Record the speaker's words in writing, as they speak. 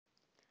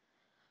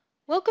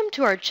Welcome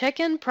to our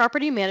Check-in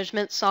Property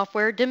Management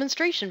Software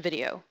demonstration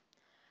video.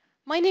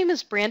 My name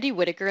is Brandy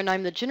Whitaker and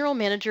I'm the General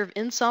Manager of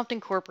Innsoft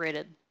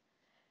Incorporated.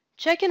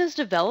 Check-in is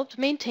developed,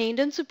 maintained,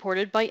 and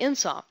supported by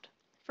Innsoft.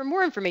 For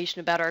more information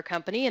about our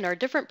company and our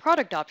different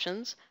product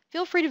options,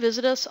 feel free to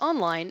visit us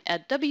online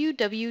at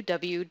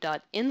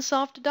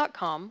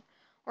www.innsoft.com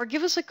or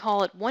give us a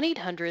call at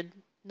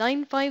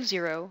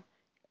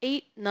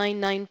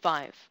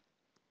 1-800-950-8995.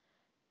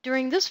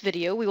 During this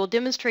video, we will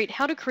demonstrate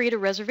how to create a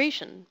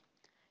reservation.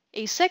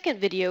 A second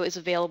video is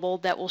available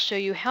that will show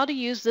you how to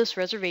use this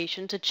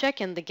reservation to check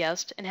in the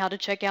guest and how to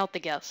check out the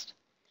guest.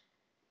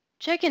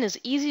 Check-in is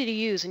easy to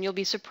use and you'll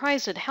be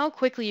surprised at how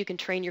quickly you can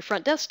train your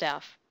front desk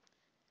staff.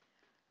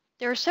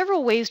 There are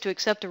several ways to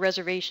accept a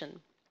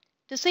reservation.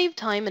 To save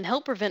time and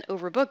help prevent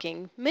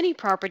overbooking, many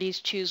properties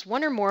choose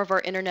one or more of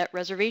our internet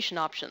reservation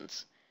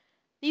options.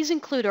 These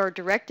include our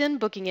direct-in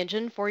booking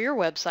engine for your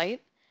website,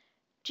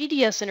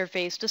 GDS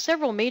interface to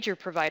several major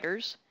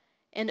providers,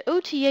 and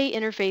OTA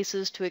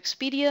interfaces to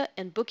Expedia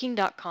and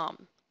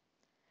Booking.com.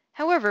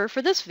 However,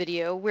 for this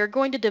video, we're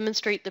going to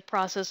demonstrate the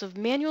process of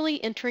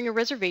manually entering a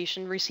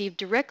reservation received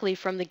directly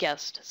from the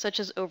guest, such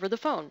as over the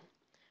phone.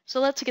 So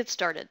let's get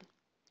started.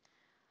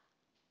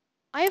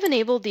 I have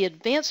enabled the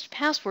advanced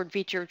password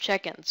feature of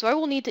check-in, so I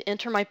will need to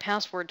enter my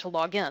password to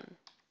log in.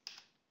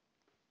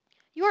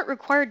 You aren't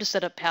required to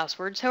set up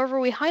passwords, however,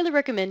 we highly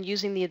recommend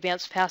using the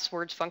advanced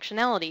passwords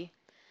functionality.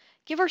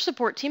 Give our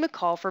support team a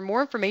call for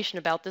more information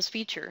about this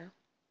feature.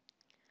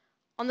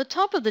 On the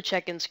top of the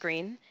check-in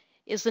screen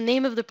is the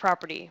name of the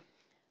property.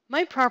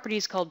 My property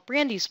is called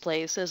Brandy's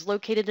Place and is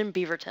located in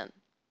Beaverton.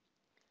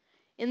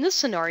 In this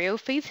scenario,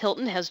 Faith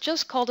Hilton has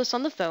just called us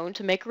on the phone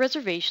to make a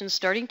reservation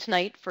starting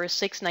tonight for a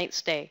 6-night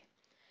stay.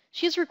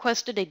 She has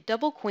requested a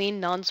double queen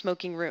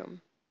non-smoking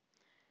room.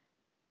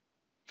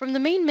 From the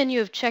main menu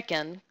of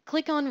check-in,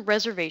 click on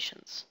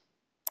Reservations.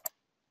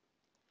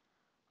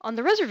 On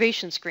the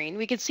reservation screen,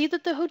 we can see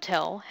that the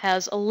hotel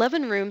has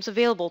 11 rooms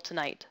available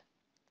tonight.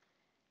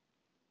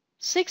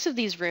 6 of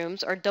these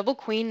rooms are double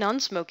queen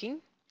non-smoking,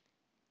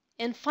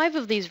 and 5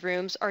 of these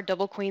rooms are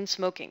double queen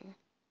smoking.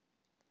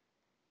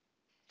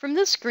 From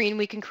this screen,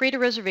 we can create a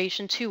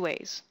reservation 2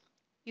 ways.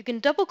 You can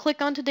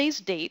double-click on today's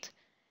date,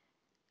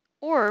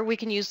 or we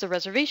can use the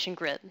reservation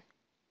grid.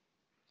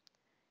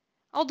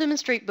 I'll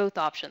demonstrate both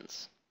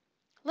options.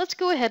 Let's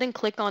go ahead and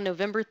click on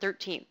November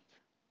 13th.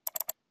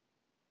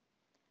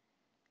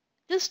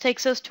 This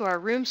takes us to our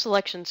room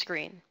selection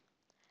screen.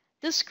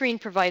 This screen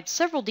provides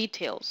several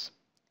details.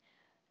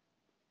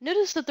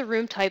 Notice that the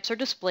room types are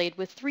displayed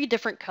with 3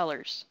 different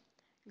colors.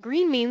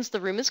 Green means the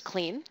room is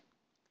clean,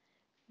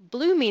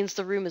 blue means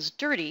the room is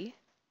dirty,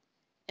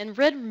 and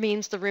red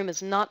means the room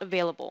is not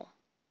available.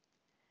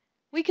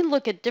 We can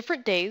look at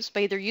different days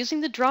by either using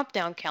the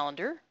drop-down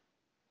calendar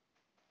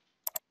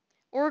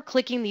or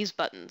clicking these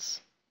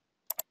buttons.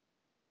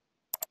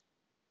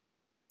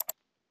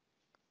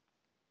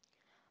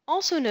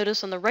 Also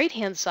notice on the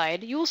right-hand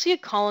side, you will see a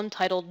column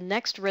titled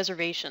Next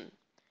Reservation.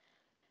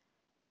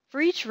 For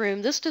each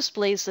room, this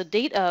displays the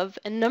date of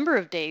and number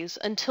of days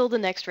until the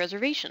next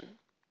reservation.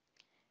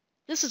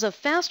 This is a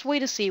fast way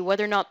to see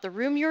whether or not the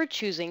room you are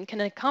choosing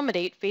can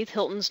accommodate Faith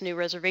Hilton's new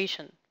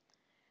reservation.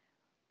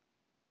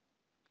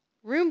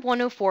 Room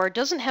 104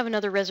 doesn't have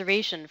another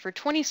reservation for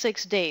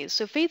 26 days,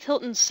 so Faith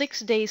Hilton's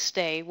 6-day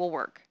stay will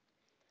work.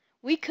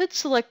 We could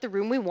select the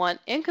room we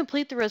want and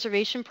complete the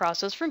reservation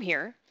process from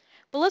here,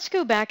 but let's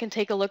go back and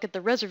take a look at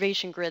the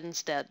reservation grid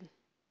instead.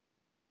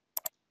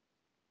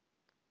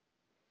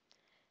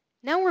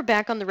 Now we're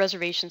back on the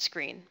reservation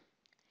screen.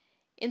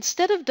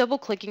 Instead of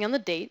double-clicking on the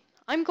date,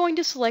 I'm going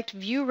to select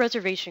View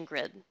Reservation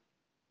Grid.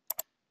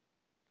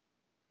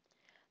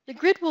 The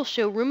grid will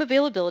show room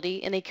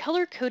availability in a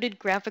color-coded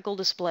graphical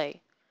display.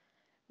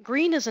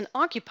 Green is an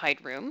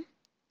occupied room,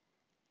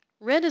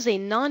 red is a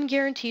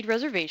non-guaranteed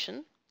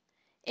reservation,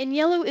 and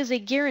yellow is a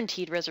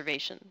guaranteed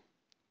reservation.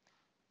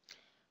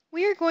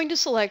 We are going to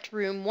select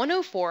room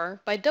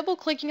 104 by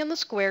double-clicking on the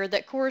square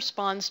that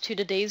corresponds to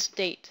today's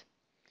date.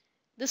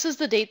 This is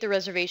the date the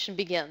reservation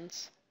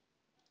begins.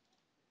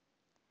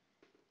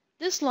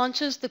 This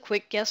launches the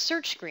Quick Guest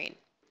Search screen.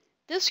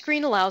 This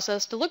screen allows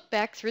us to look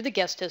back through the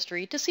guest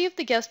history to see if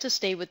the guest has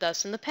stayed with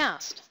us in the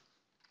past.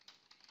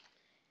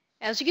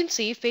 As you can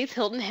see, Faith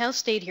Hilton has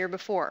stayed here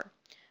before,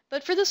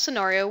 but for this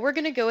scenario, we're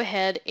going to go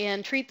ahead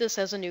and treat this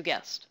as a new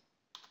guest.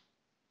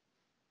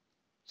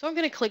 So I'm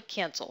going to click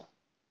Cancel.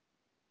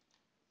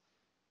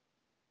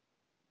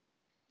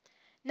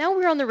 Now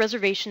we're on the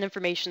reservation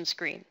information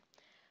screen.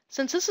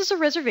 Since this is a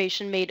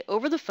reservation made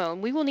over the phone,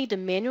 we will need to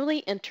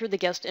manually enter the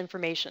guest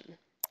information.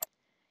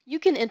 You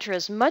can enter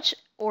as much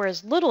or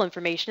as little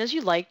information as you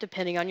like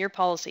depending on your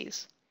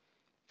policies.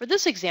 For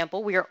this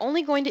example, we are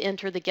only going to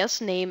enter the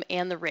guest's name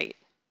and the rate.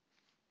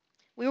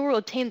 We will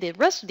obtain the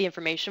rest of the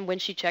information when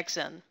she checks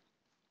in.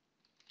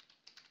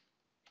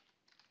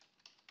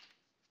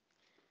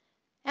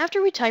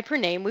 After we type her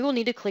name, we will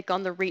need to click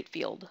on the rate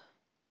field.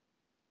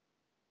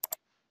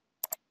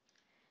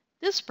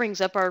 This brings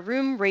up our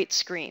room rate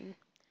screen.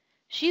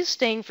 She is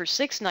staying for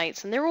 6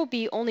 nights and there will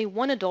be only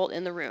 1 adult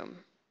in the room.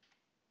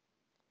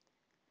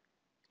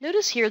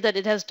 Notice here that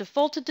it has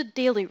defaulted to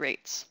daily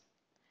rates.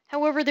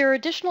 However, there are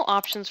additional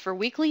options for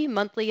weekly,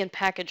 monthly, and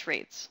package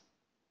rates.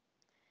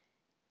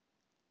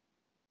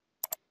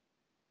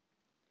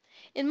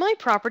 In my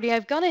property,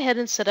 I've gone ahead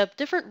and set up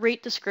different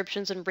rate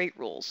descriptions and rate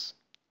rules.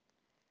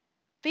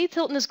 Faith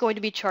Hilton is going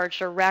to be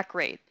charged a rack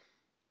rate.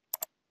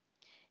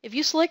 If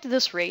you select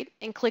this rate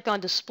and click on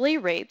Display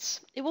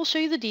Rates, it will show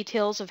you the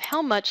details of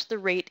how much the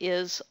rate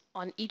is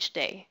on each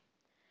day.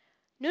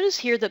 Notice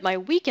here that my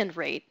weekend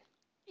rate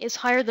is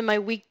higher than my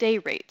weekday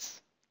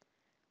rates.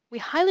 We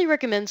highly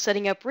recommend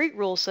setting up rate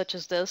rules such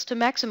as this to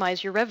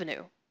maximize your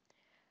revenue.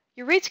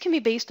 Your rates can be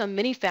based on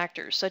many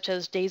factors such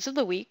as days of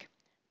the week,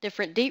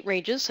 different date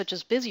ranges such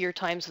as busier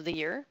times of the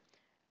year,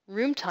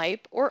 room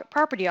type or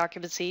property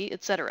occupancy,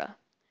 etc.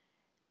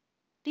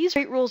 These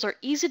rate rules are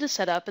easy to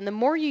set up, and the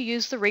more you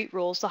use the rate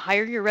rules, the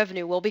higher your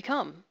revenue will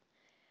become.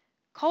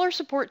 Call our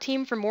support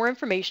team for more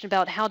information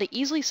about how to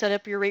easily set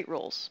up your rate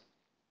rules.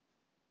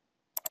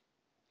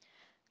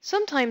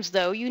 Sometimes,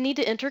 though, you need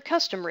to enter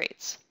custom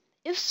rates.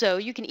 If so,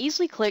 you can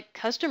easily click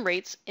Custom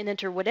Rates and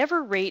enter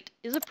whatever rate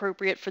is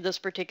appropriate for this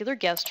particular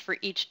guest for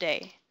each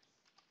day.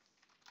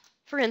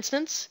 For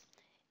instance,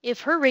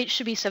 if her rate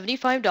should be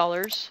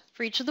 $75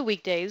 for each of the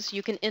weekdays,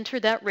 you can enter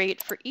that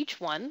rate for each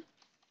one,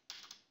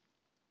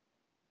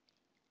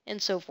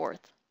 and so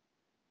forth.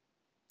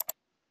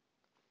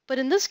 But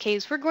in this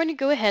case, we're going to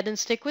go ahead and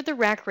stick with the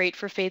rack rate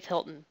for Faith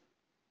Hilton.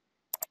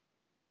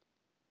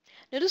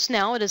 Notice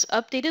now it has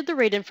updated the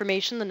rate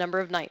information the number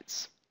of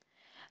nights.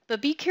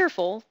 But be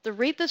careful, the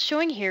rate that's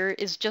showing here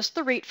is just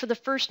the rate for the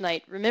first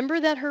night. Remember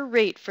that her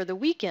rate for the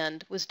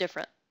weekend was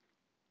different.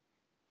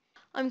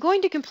 I'm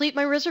going to complete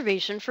my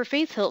reservation for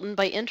Faith Hilton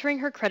by entering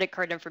her credit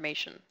card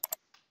information.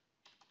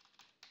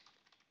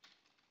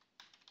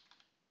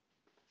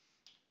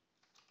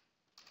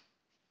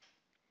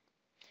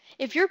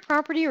 If your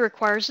property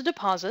requires a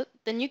deposit,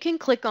 then you can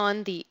click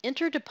on the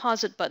Enter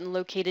Deposit button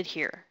located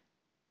here.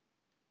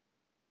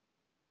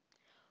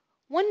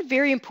 One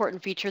very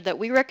important feature that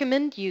we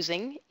recommend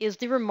using is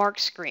the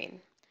Remarks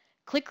screen.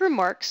 Click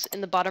Remarks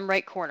in the bottom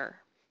right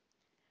corner.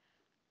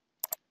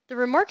 The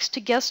Remarks to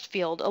Guest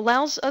field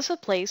allows us a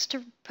place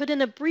to put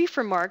in a brief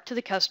remark to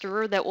the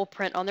customer that will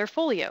print on their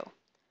folio.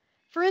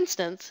 For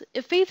instance,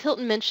 if Faith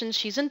Hilton mentions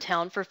she's in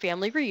town for a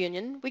family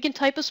reunion, we can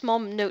type a small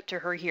note to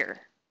her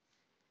here.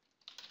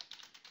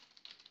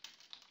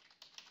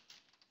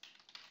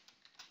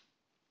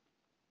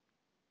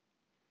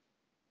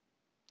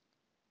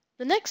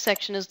 The next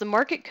section is the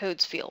Market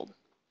Codes field.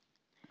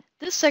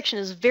 This section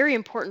is very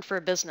important for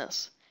a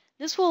business.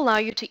 This will allow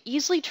you to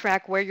easily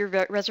track where your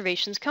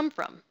reservations come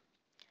from.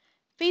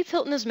 Faith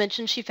Hilton has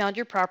mentioned she found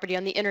your property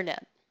on the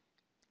internet.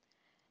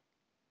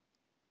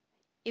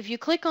 If you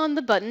click on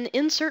the button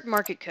Insert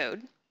Market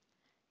Code,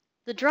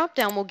 the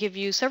drop-down will give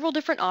you several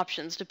different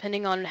options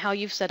depending on how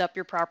you've set up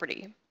your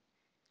property.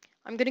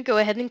 I'm going to go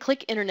ahead and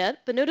click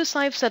Internet, but notice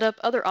I've set up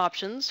other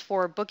options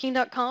for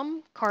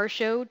Booking.com, Car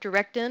Show,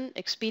 Direct-In,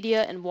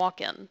 Expedia, and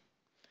Walk-In.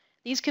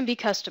 These can be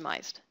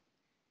customized.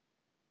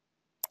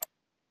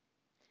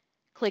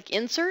 Click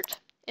Insert,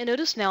 and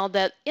notice now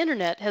that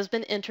Internet has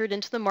been entered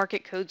into the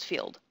Market Codes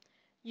field.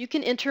 You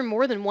can enter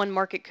more than one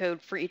market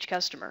code for each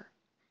customer.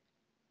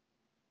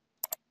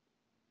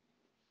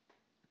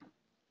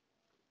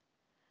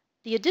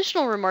 The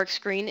additional remarks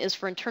screen is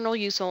for internal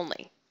use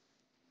only.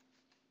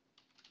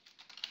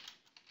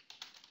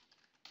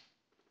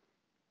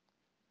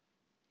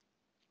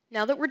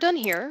 Now that we're done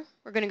here,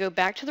 we're going to go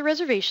back to the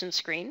reservation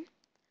screen.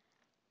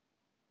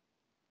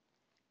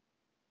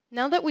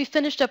 Now that we've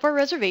finished up our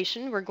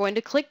reservation, we're going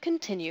to click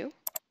Continue.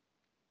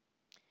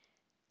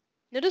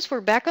 Notice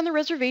we're back on the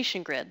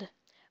reservation grid,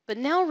 but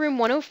now room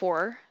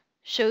 104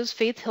 shows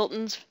Faith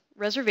Hilton's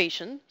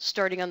reservation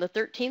starting on the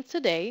 13th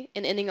today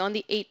and ending on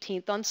the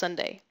 18th on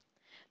Sunday.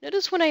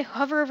 Notice when I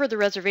hover over the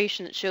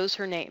reservation, it shows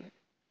her name.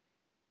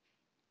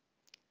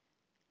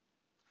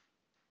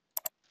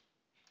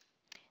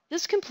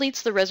 This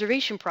completes the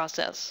reservation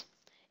process.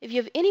 If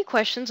you have any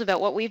questions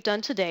about what we've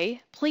done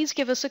today, please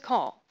give us a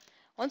call.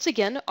 Once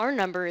again, our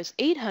number is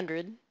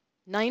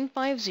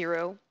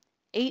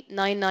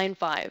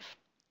 800-950-8995.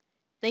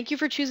 Thank you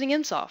for choosing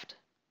Innsoft.